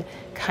lion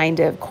kind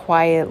of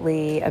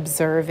quietly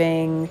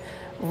observing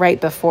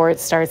right before it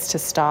starts to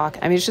stalk.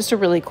 I mean, it's just a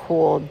really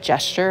cool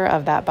gesture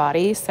of that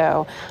body.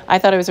 So I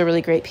thought it was a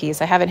really great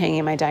piece. I have it hanging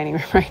in my dining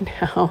room right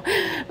now.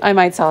 I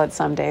might sell it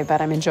someday, but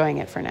I'm enjoying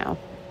it for now.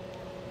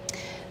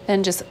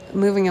 Then just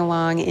moving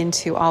along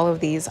into all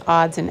of these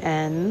odds and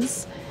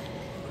ends.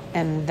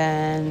 And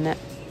then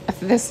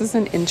this is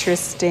an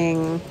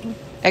interesting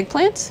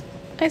eggplant,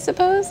 I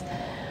suppose.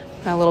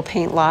 A little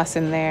paint loss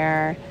in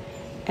there.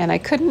 And I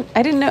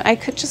didn't know,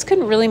 just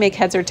couldn't really make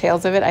heads or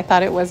tails of it. I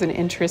thought it was an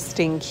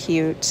interesting,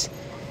 cute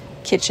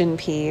kitchen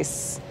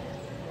piece,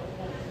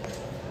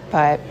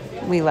 but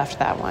we left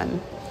that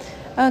one.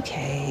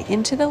 Okay,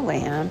 into the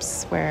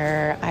lamps,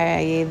 where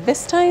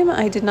this time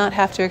I did not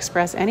have to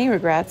express any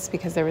regrets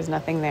because there was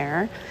nothing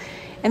there.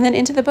 And then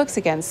into the books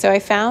again. So I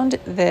found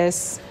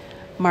this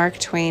Mark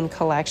Twain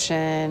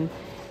collection,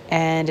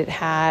 and it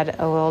had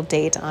a little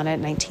date on it,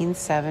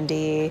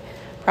 1970,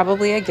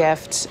 probably a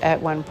gift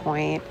at one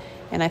point.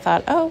 And I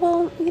thought, oh,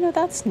 well,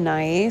 that's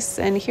nice.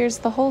 And here's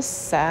the whole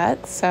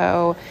set.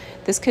 So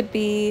this could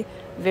be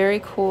very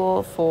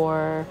cool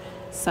for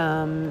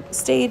some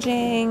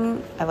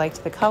staging. I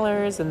liked the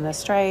colors and the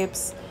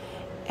stripes.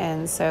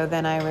 And so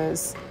then I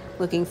was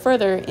looking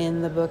further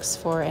in the books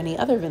for any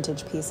other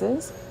vintage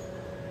pieces.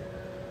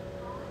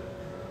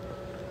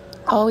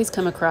 Always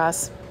come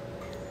across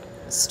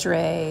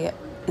stray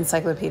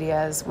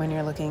encyclopedias when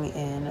you're looking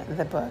in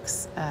the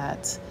books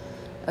at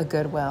a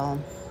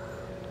Goodwill.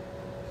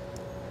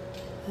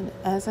 And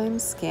as I'm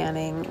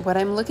scanning, what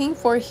I'm looking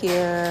for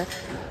here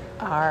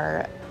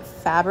are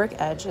fabric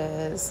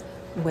edges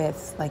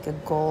with like a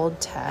gold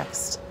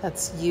text.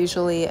 That's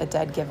usually a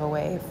dead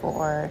giveaway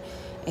for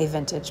a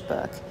vintage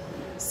book.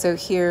 So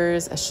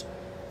here's a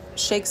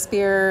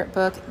Shakespeare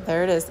book.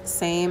 There it is,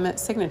 same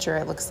signature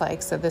it looks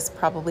like. So this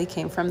probably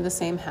came from the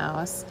same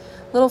house.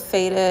 A little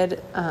faded.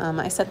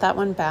 I set that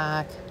one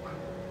back.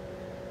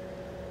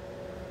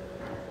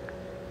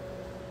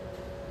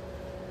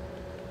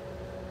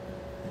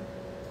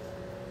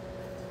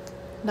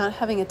 Not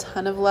having a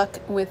ton of luck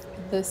with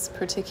this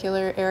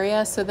particular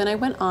area. So then I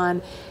went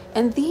on,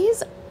 and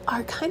these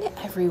are kind of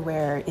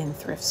everywhere in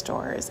thrift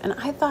stores. And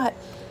I thought,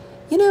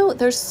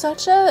 there's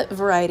such a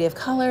variety of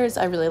colors.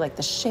 I really like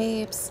the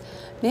shapes.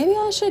 Maybe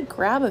I should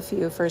grab a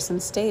few for some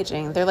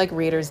staging. They're like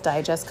Reader's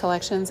Digest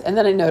collections. And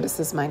then I noticed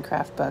this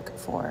Minecraft book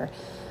for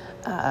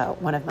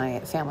one of my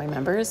family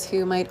members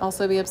who might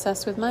also be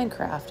obsessed with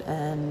Minecraft.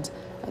 And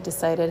I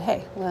decided,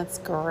 hey, let's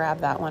grab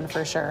that one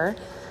for sure.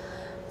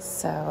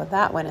 So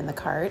that went in the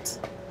cart.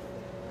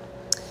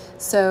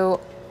 So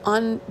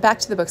back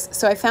to the books.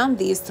 So I found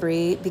these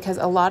three because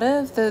a lot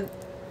of the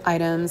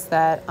items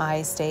that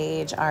I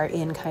stage are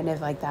in kind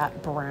of like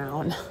that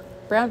brown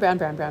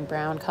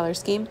color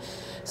scheme.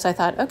 So I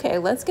thought, okay,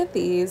 let's get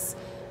these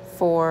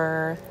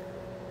for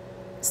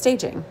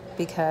staging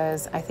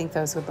because I think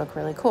those would look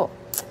really cool.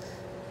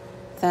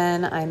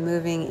 Then I'm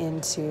moving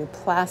into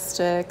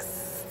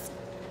plastics,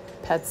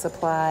 pet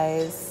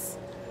supplies,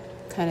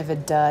 kind of a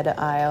dud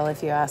aisle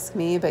if you ask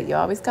me, but you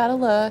always gotta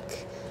look.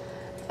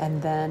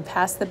 And then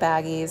past the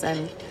baggies,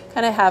 and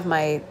kind of have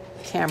my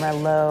camera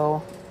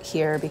low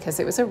here because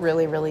it was a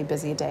really, really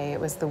busy day. It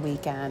was the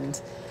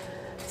weekend.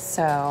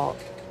 So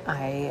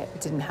I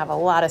didn't have a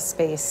lot of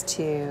space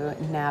to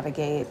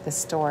navigate the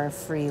store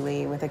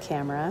freely with a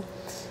camera.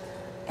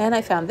 And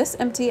I found this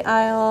empty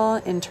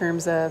aisle in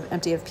terms of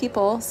empty of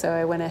people. So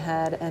I went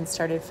ahead and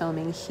started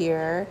filming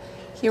here.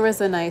 Here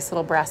was a nice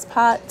little brass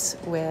pot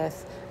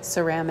with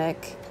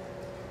ceramic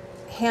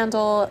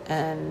handle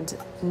and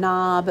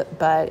knob,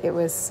 but it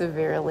was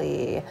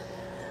severely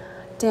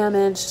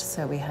damaged,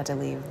 so we had to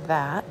leave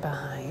that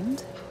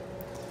behind.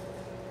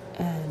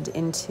 And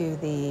into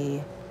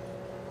the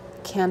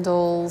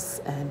candles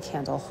and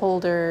candle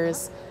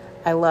holders.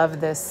 I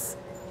love this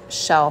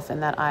shelf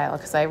in that aisle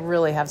because I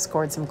really have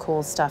scored some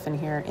cool stuff in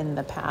here in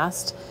the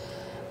past.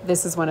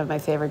 This is one of my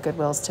favorite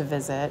Goodwills to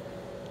visit.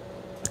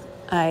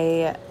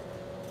 I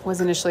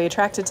was initially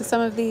attracted to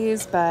some of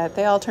these, but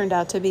they all turned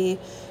out to be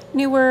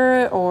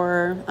newer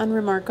or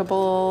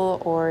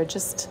unremarkable or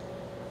just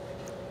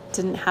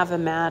didn't have a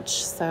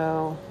match,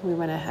 so we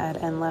went ahead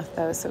and left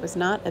those. So it was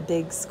not a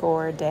big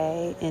score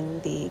day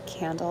in the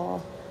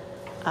candle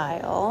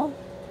aisle.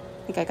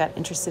 I think I got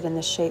interested in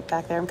the shape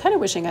back there. I'm kind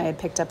of wishing I had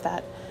picked up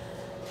that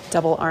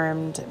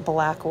double-armed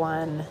black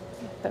one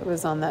that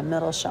was on that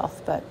middle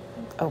shelf, but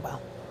oh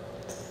well.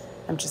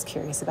 I'm just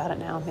curious about it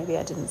now. Maybe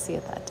I didn't see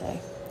it that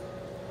day.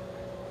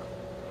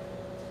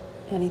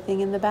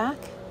 Anything in the back?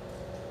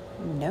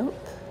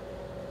 Nope.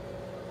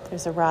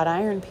 There's a wrought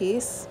iron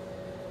piece,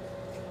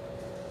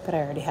 but I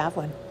already have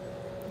one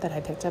that I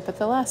picked up at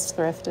the last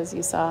thrift, as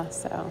you saw,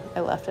 so I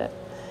left it.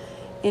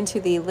 Into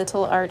the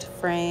little art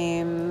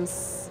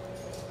frames,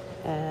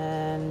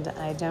 and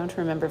I don't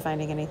remember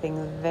finding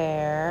anything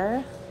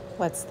there.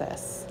 What's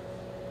this?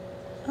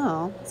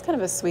 Oh, it's kind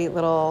of a sweet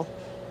little,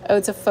 oh,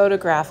 it's a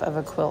photograph of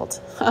a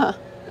quilt.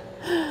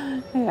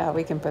 Yeah,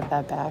 we can put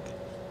that back.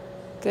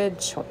 Good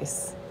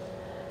choice.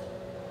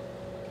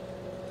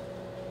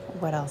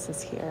 What else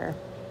is here?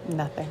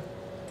 Nothing.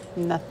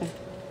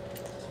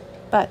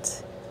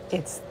 But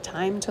it's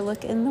time to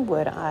look in the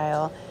wood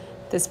aisle.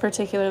 This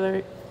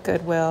particular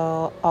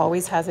Goodwill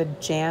always has a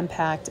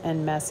jam-packed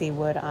and messy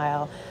wood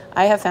aisle.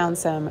 I have found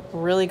some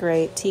really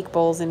great teak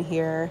bowls in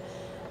here,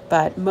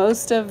 but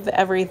most of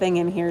everything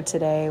in here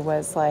today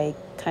was like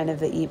kind of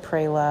the eat,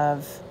 pray,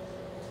 love,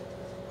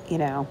 you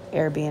know,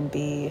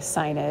 Airbnb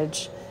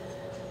signage,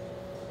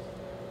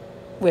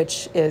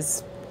 which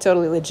is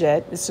totally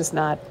legit. It's just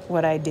not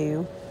what I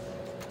do.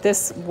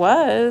 This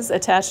was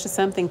attached to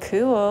something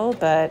cool,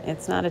 but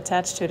it's not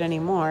attached to it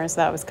anymore, so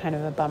that was kind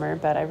of a bummer,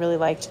 but I really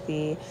liked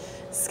the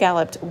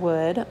scalloped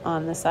wood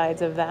on the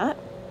sides of that.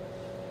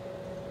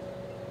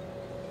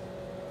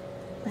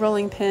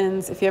 Rolling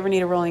pins. If you ever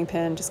need a rolling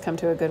pin, just come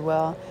to a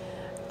Goodwill.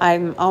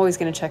 I'm always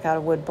going to check out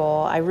a wood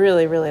bowl. I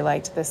really, really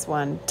liked this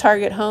one.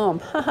 Target home.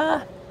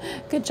 Haha.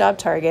 Good job,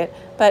 Target.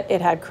 But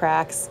it had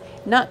cracks.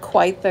 Not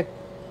quite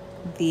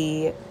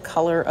the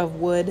color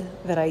of wood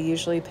that I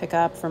usually pick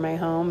up for my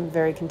home.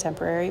 Very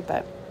contemporary,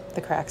 but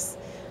the cracks,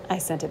 I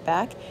sent it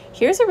back.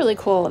 Here's a really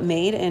cool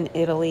made in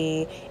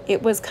Italy.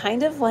 It was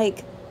kind of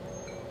like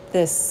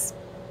this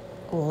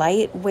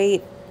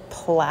lightweight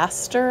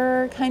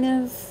plaster kind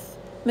of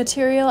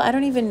material. I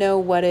don't even know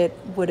what it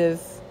would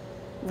have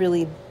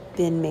really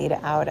been made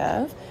out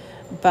of,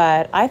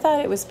 but I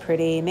thought it was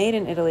pretty. Made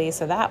in Italy,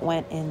 so that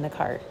went in the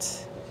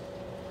cart.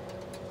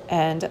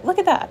 And look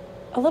at that,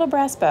 a little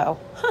brass bow.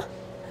 Huh.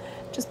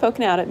 Just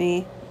poking out at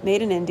me.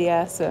 Made in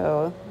India,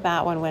 so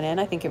that one went in.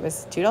 I think it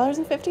was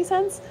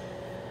 $2.50.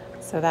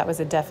 So that was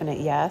a definite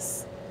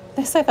yes.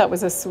 This I thought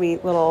was a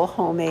sweet little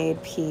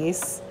homemade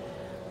piece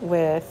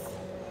with,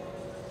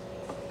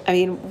 I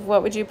mean,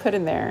 what would you put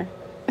in there?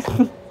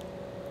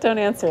 Don't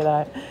answer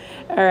that.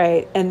 All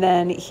right, and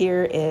then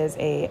here is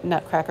a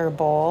nutcracker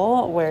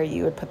bowl where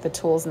you would put the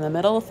tools in the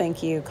middle.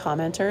 Thank you,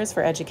 commenters,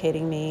 for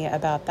educating me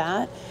about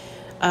that.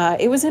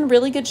 It was in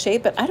really good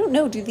shape, but I don't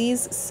know, do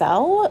these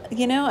sell?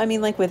 You know, I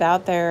mean, like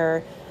without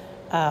their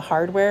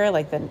hardware,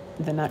 like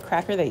the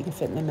nutcracker that you can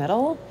fit in the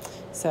middle.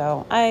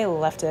 So I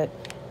left it.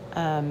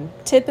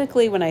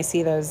 Typically when I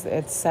see those,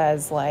 it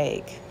says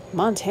like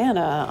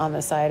Montana on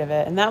the side of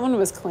it, and that one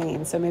was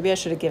clean, so maybe I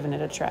should have given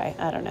it a try.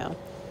 I don't know.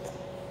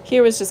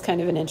 Here was just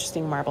kind of an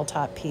interesting marble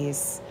top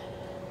piece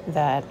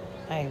that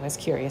I was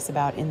curious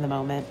about in the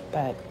moment,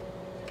 but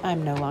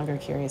I'm no longer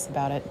curious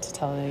about it, to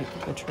tell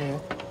the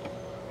truth.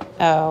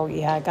 Oh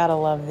yeah, gotta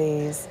love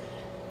these.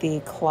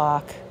 The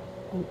clock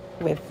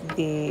with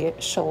the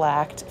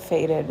shellacked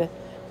faded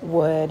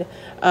wood.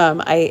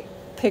 I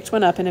picked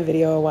one up in a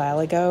video a while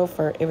ago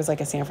it was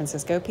like a San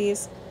Francisco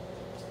piece.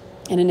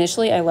 And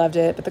initially I loved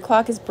it, but the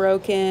clock is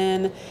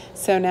broken.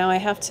 So now I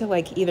have to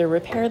like either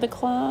repair the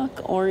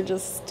clock or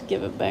just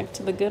give it back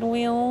to the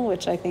Goodwill,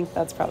 which I think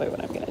that's probably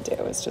what I'm gonna do,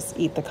 is just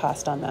eat the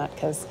cost on that,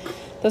 because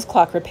those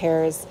clock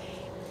repairs,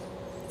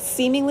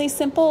 seemingly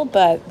simple,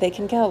 but they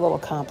can get a little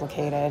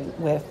complicated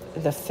with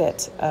the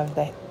fit of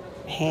the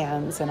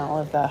hands and all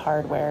of the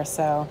hardware.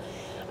 So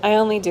I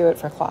only do it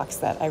for clocks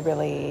that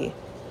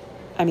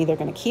I'm either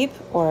gonna keep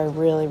or I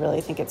really,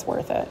 really think it's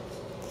worth it.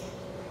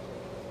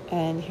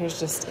 And here's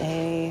just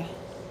a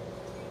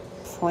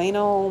plain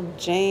old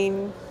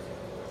Jane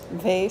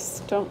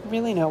vase. Don't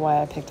really know why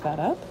I picked that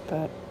up,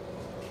 but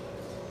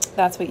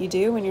that's what you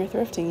do when you're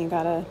thrifting. You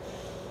gotta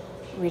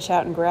reach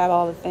out and grab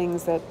all the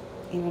things that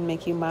even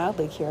make you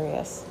mildly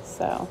curious.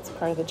 So it's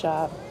part of the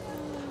job.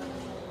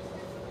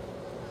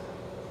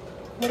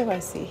 What do I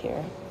see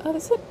here? Oh,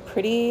 this is a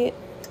pretty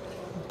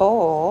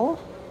bowl,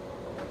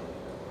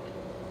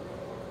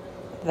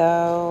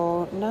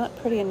 though not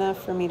pretty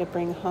enough for me to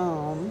bring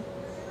home.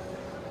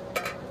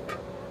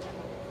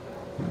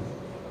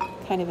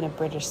 Kind of in a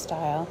British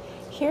style.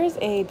 Here's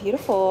a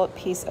beautiful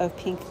piece of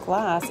pink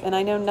glass, and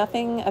I know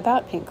nothing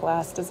about pink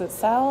glass. Does it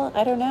sell?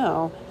 I don't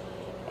know.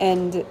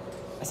 And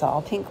is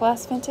all pink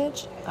glass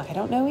vintage? I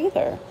don't know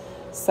either.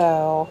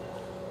 So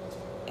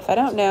if I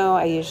don't know,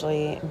 I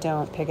usually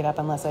don't pick it up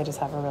unless I just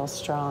have a real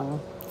strong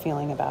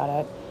feeling about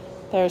it.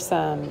 There's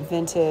some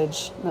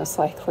vintage, most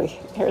likely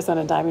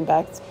Arizona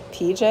Diamondbacks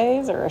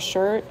PJs or a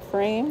shirt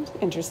framed.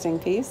 Interesting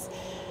piece.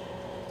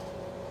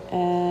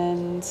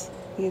 And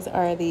these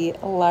are the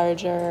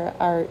larger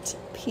art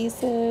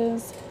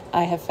pieces.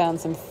 I have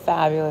found some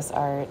fabulous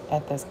art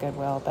at this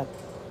Goodwill, but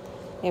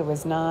it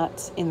was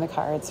not in the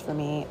cards for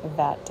me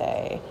that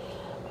day.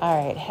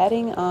 All right,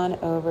 heading on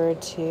over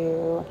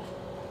to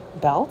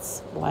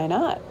belts. Why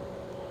not?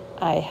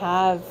 I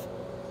have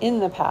in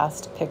the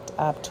past picked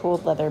up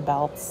tooled leather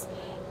belts,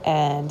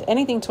 and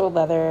anything tooled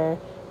leather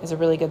is a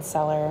really good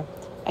seller.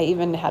 I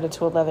even had a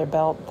tooled leather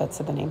belt that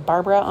said the name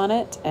Barbara on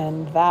it,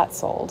 and that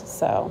sold.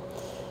 So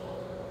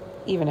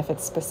even if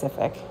it's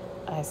specific,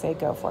 I say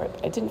go for it.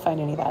 But I didn't find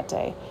any that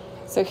day.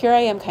 So here I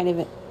am kind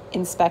of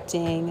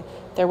inspecting.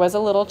 There was a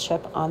little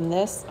chip on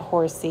this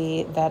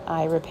horsey that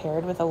I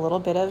repaired with a little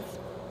bit of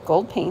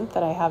gold paint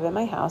that I have in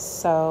my house.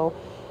 So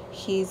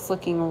he's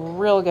looking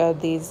real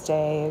good these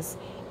days.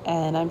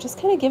 And I'm just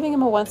kind of giving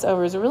him a once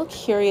over. It's a real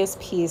curious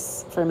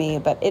piece for me,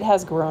 but it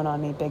has grown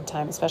on me big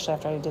time, especially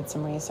after I did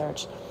some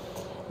research.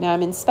 Now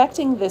I'm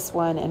inspecting this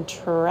one, and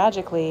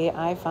tragically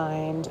I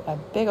find a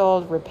big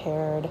old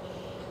repaired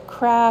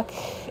crack,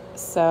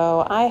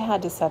 so I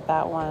had to set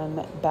that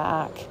one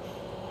back.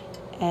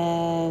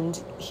 And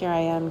here I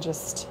am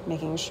just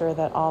making sure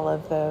that all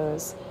of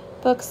those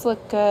books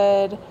look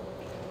good.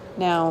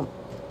 Now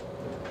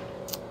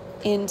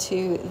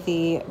into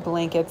the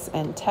blankets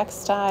and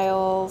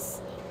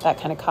textiles. That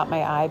kind of caught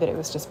my eye, but it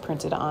was just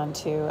printed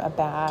onto a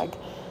bag.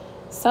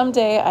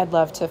 Someday I'd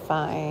love to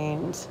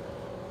find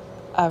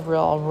a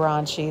real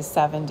raunchy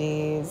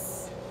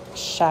 70s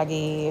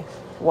shaggy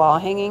wall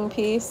hanging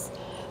piece.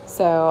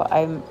 So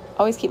I'm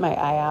always keep my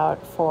eye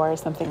out for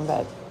something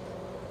that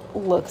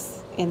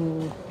looks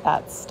in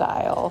that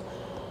style.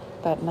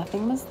 But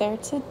nothing was there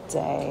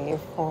today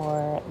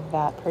for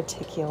that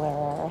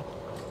particular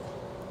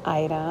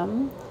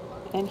item.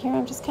 And here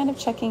I'm just kind of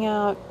checking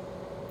out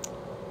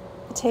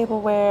the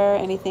tableware,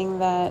 anything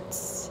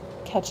that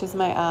catches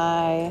my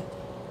eye.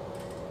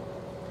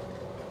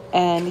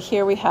 And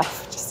here we have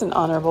just an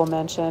honorable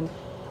mention.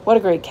 What a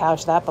great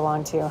couch that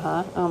belonged to,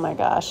 huh? Oh my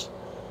gosh.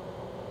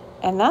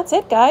 And that's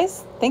it,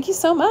 guys. Thank you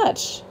so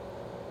much.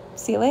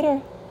 See you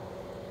later.